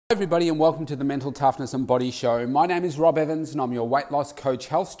Everybody, and welcome to the Mental Toughness and Body Show. My name is Rob Evans and I'm your weight loss coach,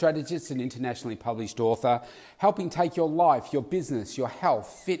 health strategist and internationally published author, helping take your life, your business, your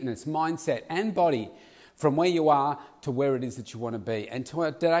health, fitness, mindset and body from where you are to where it is that you want to be. And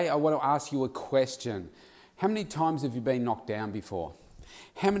today I want to ask you a question. How many times have you been knocked down before?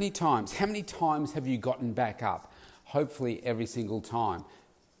 How many times? How many times have you gotten back up? Hopefully every single time.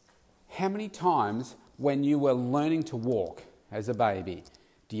 How many times when you were learning to walk as a baby,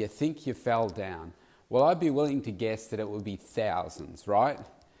 do you think you fell down? Well, I'd be willing to guess that it would be thousands, right?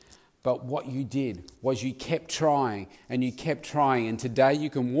 But what you did was you kept trying and you kept trying, and today you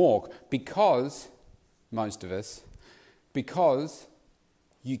can walk because, most of us, because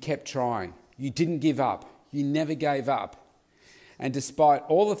you kept trying. You didn't give up. You never gave up. And despite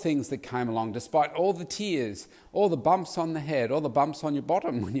all the things that came along, despite all the tears, all the bumps on the head, all the bumps on your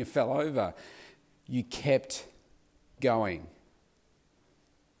bottom when you fell over, you kept going.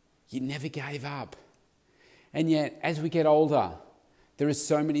 You never gave up. And yet, as we get older, there are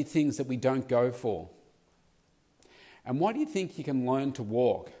so many things that we don't go for. And why do you think you can learn to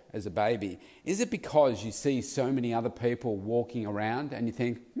walk as a baby? Is it because you see so many other people walking around and you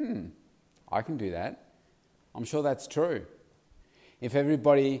think, I can do that? I'm sure that's true. If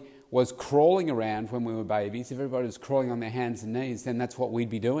everybody was crawling around when we were babies, if everybody was crawling on their hands and knees, then that's what we'd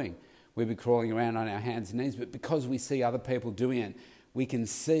be doing. We'd be crawling around on our hands and knees. But because we see other people doing it, we can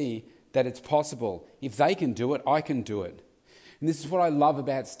see that it's possible. If they can do it, I can do it. And this is what I love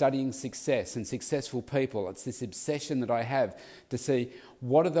about studying success and successful people. It's this obsession that I have to see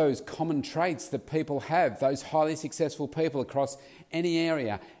what are those common traits that people have, those highly successful people across any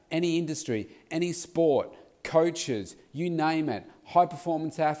area, any industry, any sport, coaches, you name it,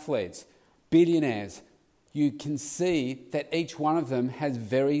 high-performance athletes, billionaires. You can see that each one of them has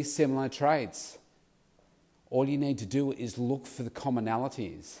very similar traits. All you need to do is look for the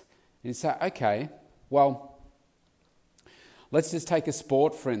commonalities. And you say, okay, well, let's just take a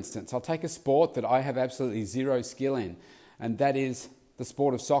sport, for instance. I'll take a sport that I have absolutely zero skill in, and that is the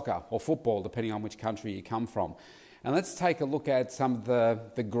sport of soccer or football, depending on which country you come from. And let's take a look at some of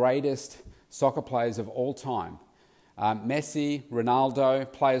the greatest soccer players of all time. Messi,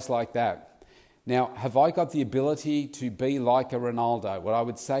 Ronaldo, players like that. Now, have I got the ability to be like a Ronaldo? What I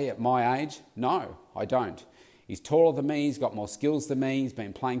would say at my age, no, I don't. He's taller than me, he's got more skills than me, he's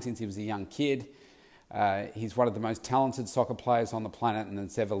been playing since he was a young kid. He's one of the most talented soccer players on the planet and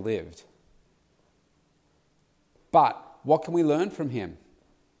that's ever lived. But what can we learn from him?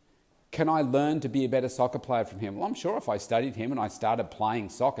 Can I learn to be a better soccer player from him? Well, I'm sure if I studied him and I started playing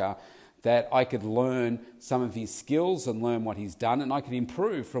soccer, that I could learn some of his skills and learn what he's done, and I could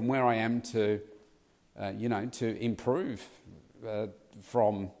improve from where I am to improve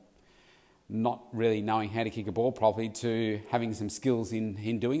from not really knowing how to kick a ball properly to having some skills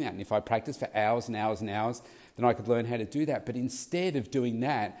in doing that. And if I practice for hours and hours and hours, then I could learn how to do that. But instead of doing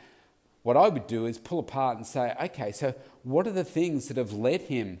that, what I would do is pull apart and say, okay, so what are the things that have led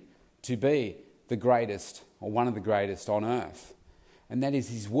him to be the greatest or one of the greatest on earth? And that is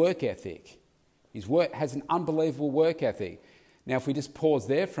his work ethic. His work has an unbelievable work ethic. Now, if we just pause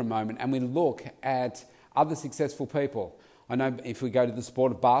there for a moment and we look at other successful people, I know if we go to the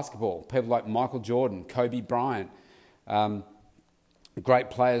sport of basketball, people like Michael Jordan, Kobe Bryant, great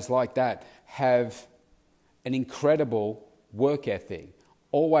players like that have an incredible work ethic.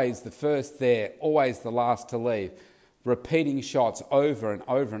 Always the first there, always the last to leave, repeating shots over and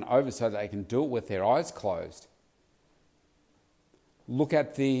over and over so that they can do it with their eyes closed. Look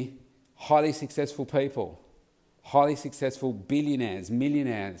at the highly successful people, highly successful billionaires,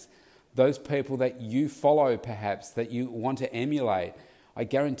 millionaires, those people that you follow perhaps, that you want to emulate. I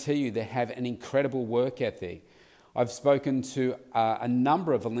guarantee you they have an incredible work ethic. I've spoken to a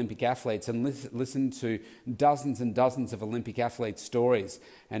number of Olympic athletes and listened to dozens and dozens of Olympic athletes' stories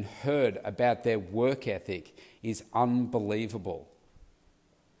and heard about their work ethic is unbelievable.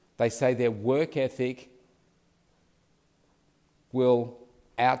 They say their work ethic will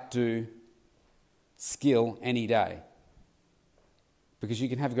outdo skill any day. Because you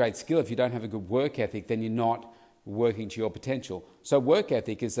can have a great skill, if you don't have a good work ethic, then you're not working to your potential. So work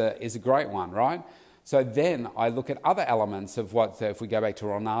ethic is a great one, right? So then I look at other elements of what, so if we go back to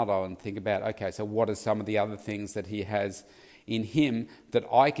Ronaldo and think about, okay, so what are some of the other things that he has in him that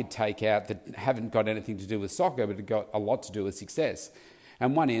I could take out that haven't got anything to do with soccer, but have got a lot to do with success?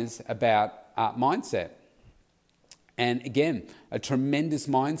 And one is about mindset. And again, a tremendous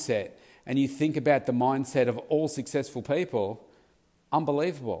mindset. And you think about the mindset of all successful people,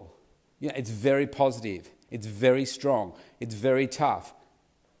 unbelievable. Yeah, it's very positive. It's very strong. It's very tough.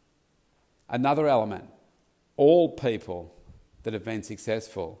 Another element, all people that have been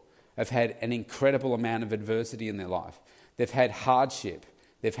successful have had an incredible amount of adversity in their life. They've had hardship,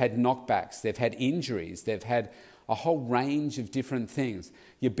 they've had knockbacks, they've had injuries, they've had a whole range of different things.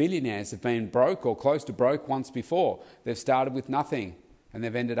 Your billionaires have been broke or close to broke once before. They've started with nothing and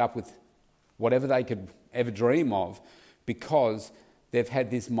they've ended up with whatever they could ever dream of, because they've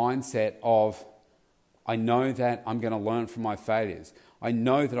had this mindset of, I know that I'm going to learn from my failures. I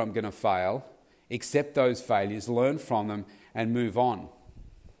know that I'm going to fail, accept those failures, learn from them, and move on.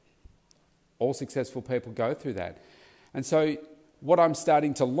 All successful people go through that. And so what I'm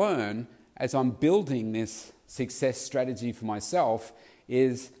starting to learn as I'm building this success strategy for myself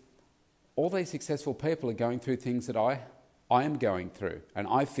is all these successful people are going through things that I am going through and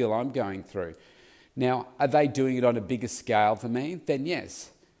I feel I'm going through. Now, are they doing it on a bigger scale than me? Then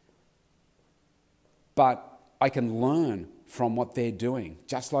yes. But I can learn from what they're doing.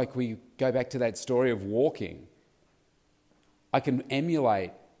 Just like we go back to that story of walking. I can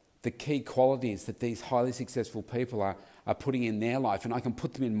emulate the key qualities that these highly successful people are putting in their life, and I can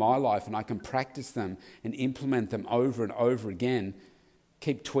put them in my life, and I can practice them and implement them over and over again,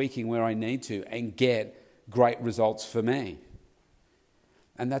 keep tweaking where I need to, and get great results for me.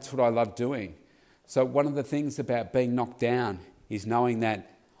 And that's what I love doing. So one of the things about being knocked down is knowing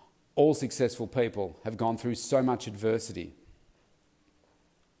that all successful people have gone through so much adversity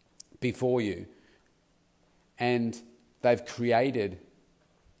before you, and they've created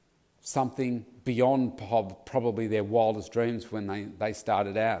something beyond probably their wildest dreams when they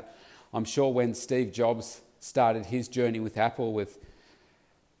started out. I'm sure when Steve Jobs started his journey with Apple, with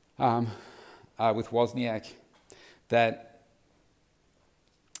Wozniak, that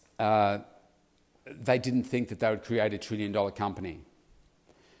they didn't think that they would create $1 trillion company.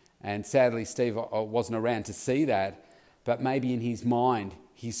 And sadly, Steve wasn't around to see that, but maybe in his mind,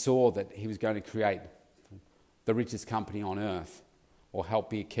 he saw that he was going to create the richest company on earth, or help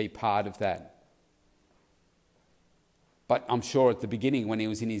be a key part of that. But I'm sure at the beginning, when he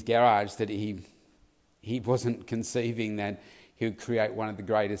was in his garage, that he wasn't conceiving that he would create one of the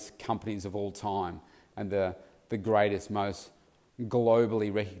greatest companies of all time and the greatest, most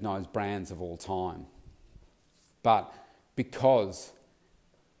globally recognized brands of all time. But because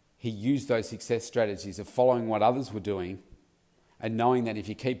he used those success strategies of following what others were doing and knowing that if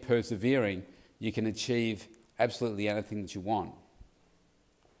you keep persevering, you can achieve absolutely anything that you want.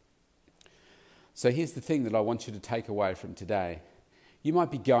 So here's the thing that I want you to take away from today. You might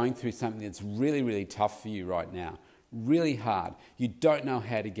be going through something that's really, really tough for you right now, really hard. You don't know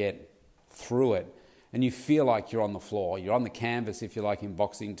how to get through it, and you feel like you're on the floor. You're on the canvas, if you like, in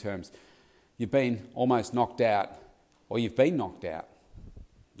boxing terms. You've been almost knocked out, or you've been knocked out.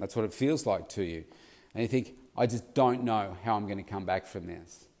 That's what it feels like to you. And you think, I just don't know how I'm going to come back from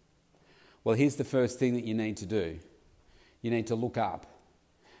this. Well, here's the first thing that you need to do. You need to look up.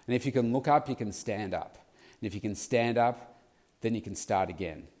 And if you can look up, you can stand up. And if you can stand up, then you can start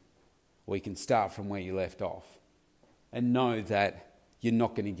again. Or you can start from where you left off. And know that you're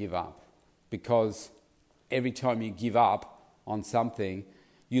not going to give up. Because every time you give up on something,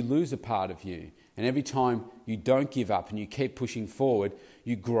 you lose a part of you. And every time you don't give up and you keep pushing forward,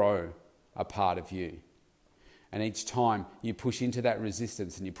 you grow a part of you. And each time you push into that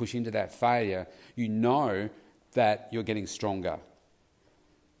resistance and you push into that failure, you know that you're getting stronger.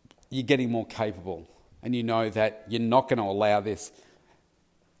 You're getting more capable, and you know that you're not going to allow this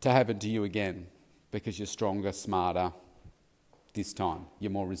to happen to you again, because you're stronger, smarter this time.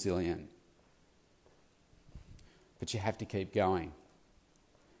 You're more resilient. But you have to keep going.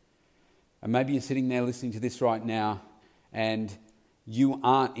 And maybe you're sitting there listening to this right now and you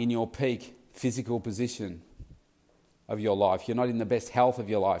aren't in your peak physical position of your life. You're not in the best health of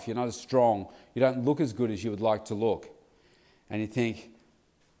your life. You're not as strong. You don't look as good as you would like to look. And you think,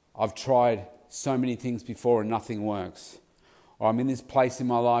 I've tried so many things before and nothing works. Or I'm in this place in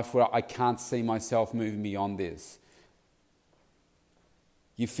my life where I can't see myself moving beyond this.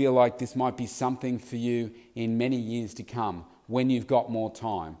 You feel like this might be something for you in many years to come, when you've got more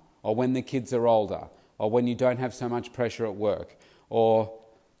time, or when the kids are older, or when you don't have so much pressure at work, or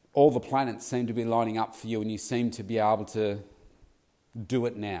all the planets seem to be lining up for you and you seem to be able to do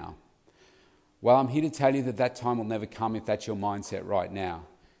it now. Well, I'm here to tell you that that time will never come if that's your mindset right now.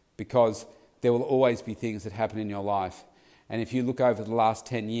 Because there will always be things that happen in your life. And if you look over the last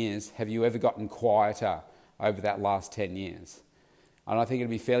 10 years, have you ever gotten quieter over that last 10 years? And I think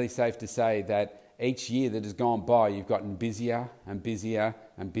it'd be fairly safe to say that each year that has gone by, you've gotten busier and busier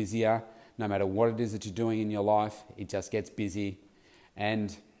and busier. No matter what it is that you're doing in your life, it just gets busy.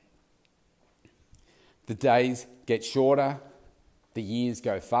 And the days get shorter, the years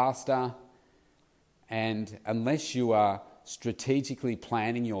go faster, and unless you are strategically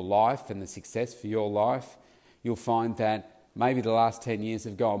planning your life and the success for your life, you'll find that maybe the last 10 years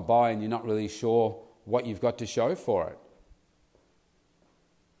have gone by and you're not really sure what you've got to show for it.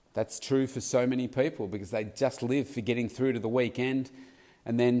 That's true for so many people because they just live for getting through to the weekend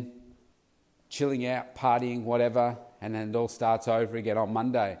and then chilling out, partying, whatever, and then it all starts over again on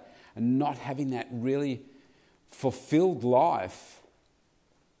Monday. And not having that really fulfilled life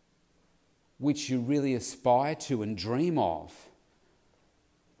which you really aspire to and dream of.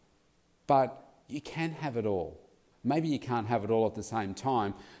 But you can have it all. Maybe you can't have it all at the same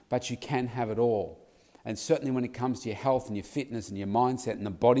time, but you can have it all. And certainly when it comes to your health and your fitness and your mindset and the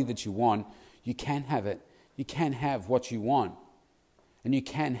body that you want, you can have it. You can have what you want. And you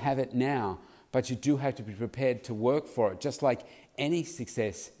can have it now, but you do have to be prepared to work for it, just like any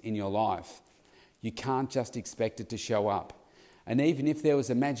success in your life. You can't just expect it to show up. And even if there was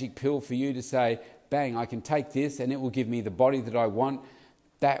a magic pill for you to say, bang, I can take this and it will give me the body that I want,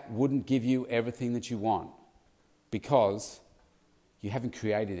 that wouldn't give you everything that you want because you haven't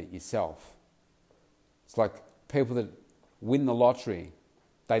created it yourself. It's like people that win the lottery,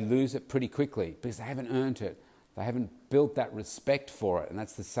 they lose it pretty quickly because they haven't earned it. They haven't built that respect for it. And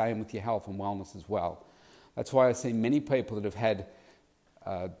that's the same with your health and wellness as well. That's why I see many people that have had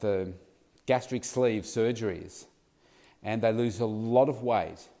the gastric sleeve surgeries and they lose a lot of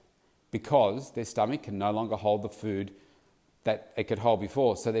weight because their stomach can no longer hold the food that it could hold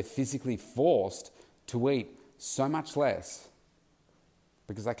before. So they're physically forced to eat so much less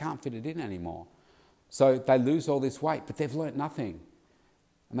because they can't fit it in anymore. So they lose all this weight, but they've learnt nothing.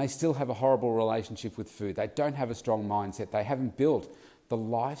 And they still have a horrible relationship with food. They don't have a strong mindset. They haven't built the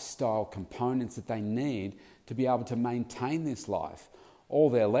lifestyle components that they need to be able to maintain this life. All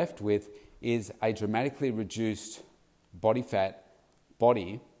they're left with is a dramatically reduced body fat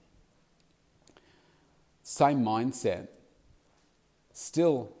body, same mindset,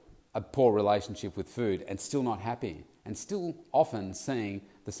 still a poor relationship with food and still not happy and still often seeing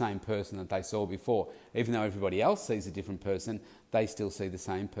the same person that they saw before. Even though everybody else sees a different person, they still see the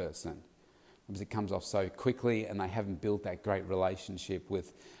same person because it comes off so quickly and they haven't built that great relationship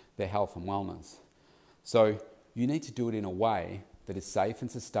with their health and wellness. So you need to do it in a way that is safe and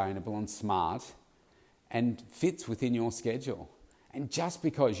sustainable and smart and fits within your schedule. And just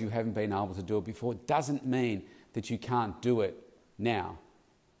because you haven't been able to do it before doesn't mean that you can't do it now.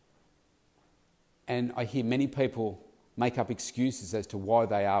 And I hear many people make up excuses as to why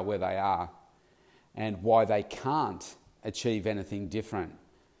they are where they are and why they can't achieve anything different.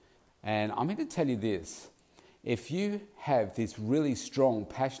 And I'm going to tell you this. If you have this really strong,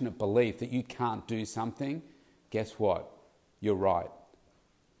 passionate belief that you can't do something, guess what? You're right.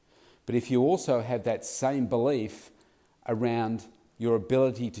 But if you also have that same belief around your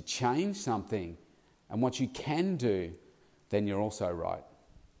ability to change something and what you can do, then you're also right.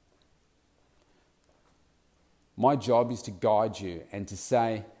 My job is to guide you and to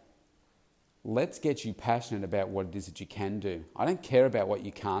say, let's get you passionate about what it is that you can do. I don't care about what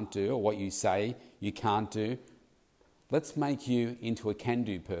you can't do or what you say you can't do. Let's make you into a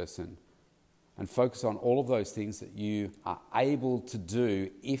can-do person and focus on all of those things that you are able to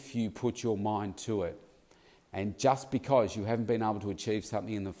do if you put your mind to it. And just because you haven't been able to achieve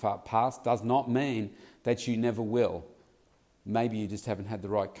something in the past does not mean that you never will. Maybe you just haven't had the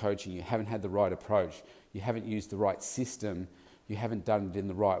right coaching, you haven't had the right approach, you haven't used the right system, you haven't done it in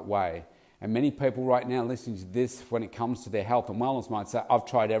the right way. And many people right now listening to this, when it comes to their health and wellness, might say, I've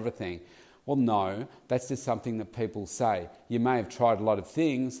tried everything. Well, no, that's just something that people say. You may have tried a lot of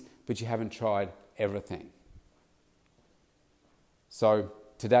things, but you haven't tried everything. So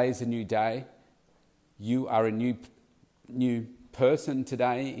today is a new day. You are a new person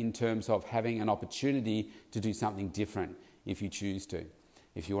today in terms of having an opportunity to do something different if you choose to.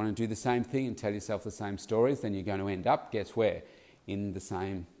 If you want to do the same thing and tell yourself the same stories, then you're going to end up, guess where? In the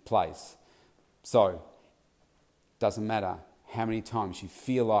same place. So, doesn't matter how many times you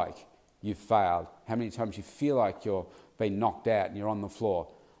feel like you've failed, how many times you feel like you're being knocked out and you're on the floor.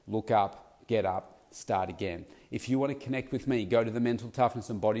 Look up, get up, start again. If you want to connect with me, go to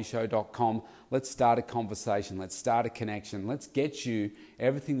thementaltoughnessandbodyshow.com. Let's start a conversation. Let's start a connection. Let's get you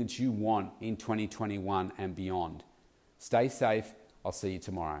everything that you want in 2021 and beyond. Stay safe. I'll see you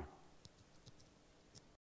tomorrow.